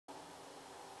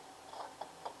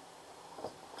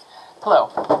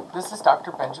Hello, this is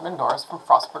Dr. Benjamin Norris from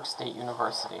Frostburg State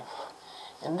University.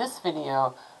 In this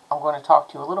video, I'm going to talk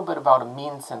to you a little bit about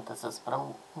amine synthesis, but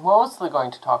I'm mostly going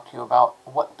to talk to you about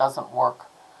what doesn't work,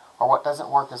 or what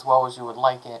doesn't work as well as you would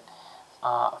like it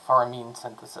for amine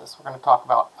synthesis. We're going to talk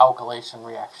about alkylation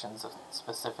reactions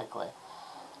specifically.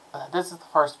 This is the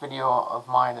first video of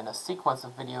mine in a sequence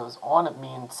of videos on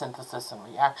amine synthesis and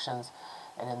reactions,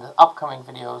 and in the upcoming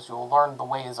videos you'll learn the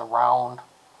ways around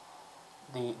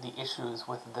the issues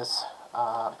with this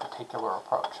particular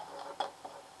approach.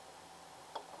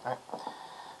 Right.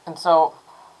 And so,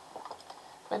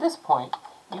 by this point,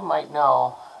 you might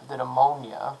know that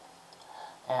ammonia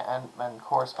and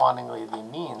correspondingly the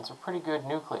amines are pretty good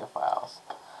nucleophiles.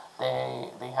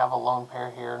 They have a lone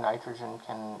pair here. Nitrogen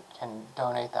can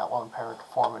donate that lone pair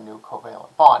to form a new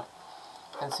covalent bond.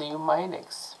 And so you might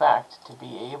expect to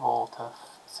be able to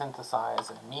synthesize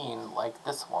an amine like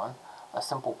this one, a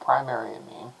simple primary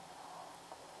amine,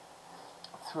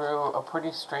 through a pretty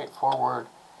straightforward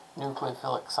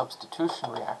nucleophilic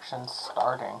substitution reaction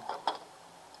starting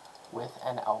with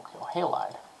an alkyl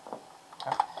halide.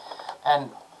 Okay. And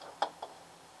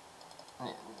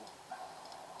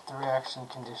the reaction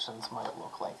conditions might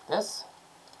look like this.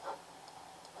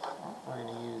 We're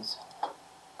going to use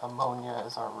ammonia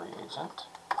as our reagent.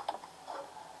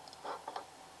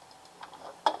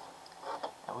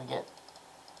 And we get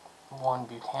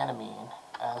 1-butanamine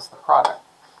as the product.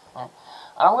 Right.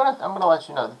 And I'm gonna let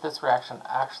you know that this reaction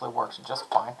actually works just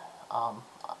fine.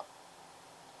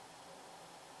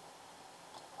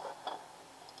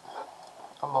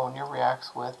 Ammonia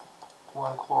reacts with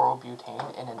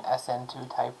 1-chlorobutane in an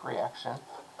SN2 type reaction.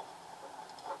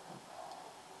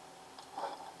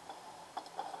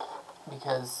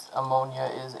 Because ammonia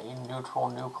is a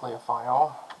neutral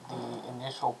nucleophile, the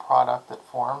initial product that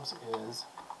forms is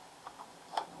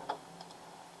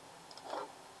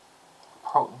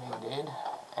protonated,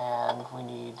 and we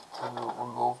need to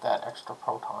remove that extra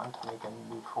proton to make a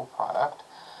neutral product.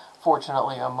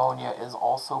 Fortunately, ammonia is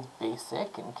also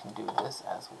basic and can do this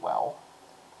as well.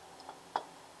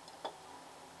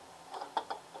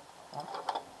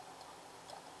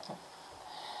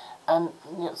 And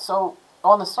so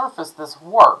on the surface this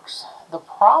works. The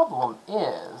problem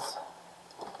is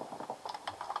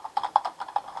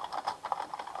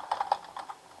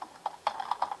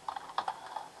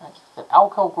that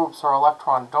alkyl groups are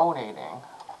electron donating,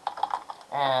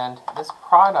 and this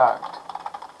product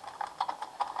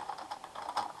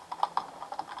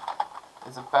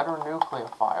is a better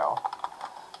nucleophile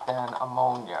than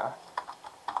ammonia.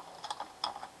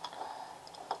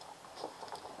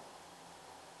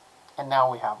 And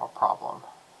now we have a problem.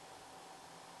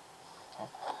 Okay.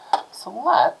 So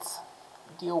let's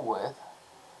deal with,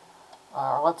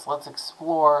 let's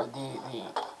explore the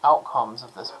outcomes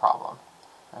of this problem.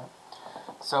 Okay.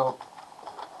 So,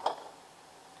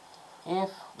 if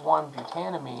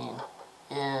 1-butanamine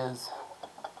is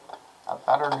a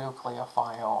better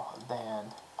nucleophile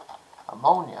than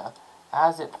ammonia,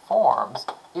 as it forms,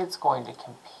 it's going to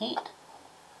compete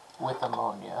with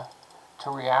ammonia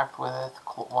to react with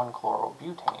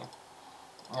 1-chlorobutane.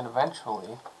 And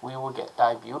eventually, we will get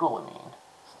dibutylamine.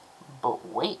 But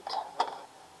wait.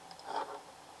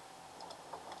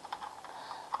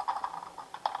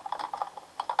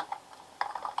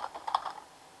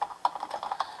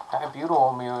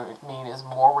 Dibutylamine is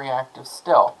more reactive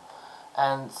still.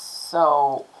 And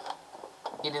so,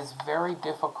 it is very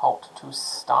difficult to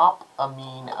stop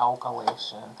amine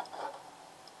alkylation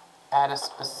at a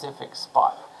specific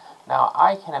spot. Now,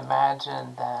 I can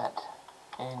imagine that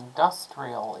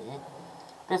industrially,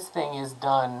 this thing is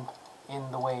done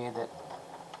in the way that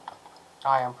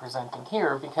I am presenting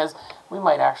here, because we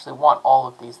might actually want all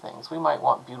of these things. We might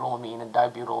want butylamine and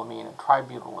dibutylamine and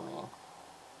tributylamine.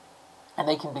 And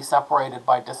they can be separated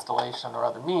by distillation or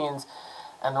other means,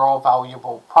 and they're all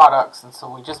valuable products, and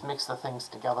so we just mix the things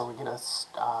together. We get a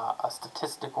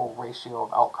statistical ratio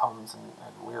of outcomes, and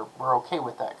we're okay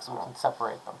with that because we can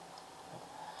separate them.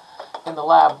 In the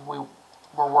lab, we're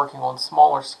working on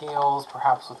smaller scales,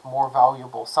 perhaps with more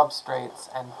valuable substrates,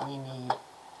 and we need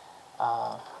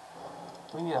a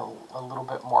little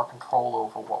bit more control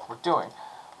over what we're doing.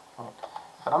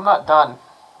 But I'm not done,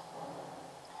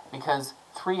 because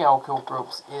 3 alkyl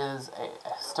groups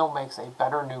still makes a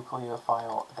better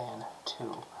nucleophile than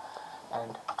 2.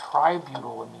 And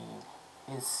tributylamine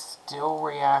is still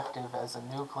reactive as a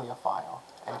nucleophile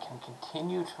and can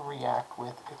continue to react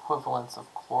with equivalents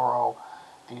of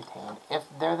chlorobutane if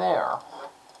they're there.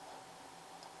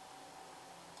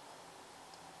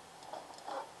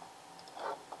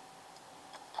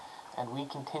 And we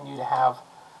continue to have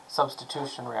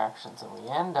substitution reactions, and we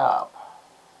end up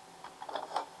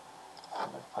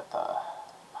I'm going to put the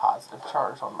positive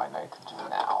charge on my nitrogen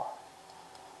now.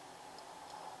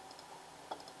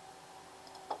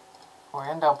 We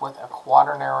end up with a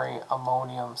quaternary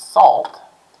ammonium salt,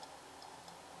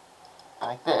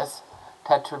 like this,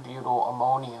 tetrabutyl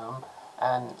ammonium,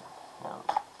 and you know,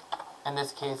 in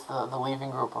this case the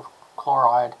leaving group of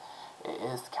chloride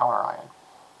is the counter ion.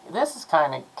 This is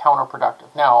kind of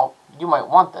counterproductive. Now, you might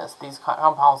want this. These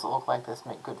compounds that look like this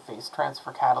make good phase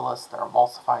transfer catalysts. They're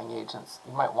emulsifying agents.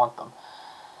 You might want them.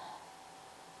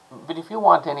 But if you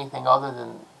want anything other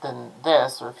than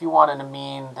this, or if you want an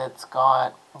amine that's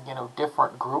got, you know,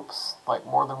 different groups, like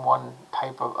more than one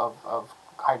type of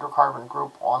hydrocarbon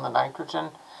group on the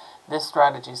nitrogen, this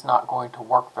strategy is not going to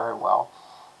work very well.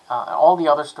 All the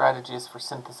other strategies for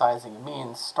synthesizing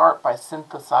amines start by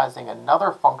synthesizing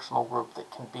another functional group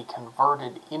that can be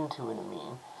converted into an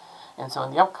amine. And so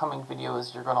in the upcoming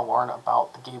videos, you're going to learn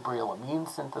about the Gabriel amine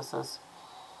synthesis,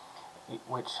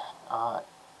 which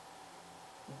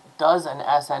does an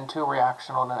SN2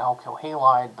 reaction on an alkyl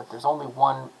halide, but there's only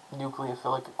one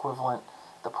nucleophilic equivalent.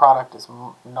 The product is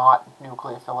not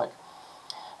nucleophilic.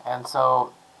 And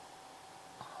so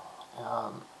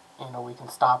you know, we can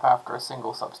stop after a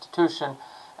single substitution,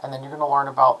 and then you're going to learn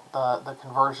about the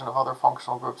conversion of other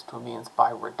functional groups to amines by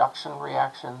reduction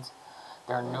reactions.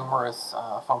 There are numerous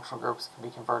functional groups that can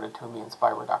be converted to amines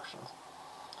by reductions.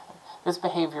 This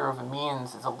behavior of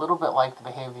amines is a little bit like the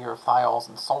behavior of thiols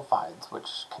and sulfides,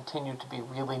 which continue to be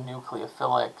really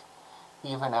nucleophilic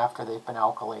even after they've been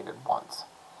alkylated once.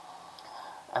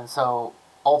 And so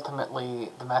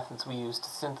ultimately, the methods we use to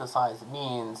synthesize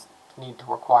amines need to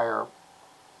require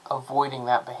avoiding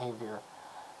that behavior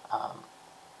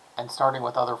and starting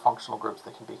with other functional groups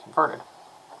that can be converted.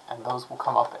 And those will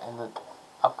come up in the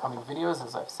upcoming videos,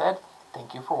 as I've said.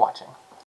 Thank you for watching.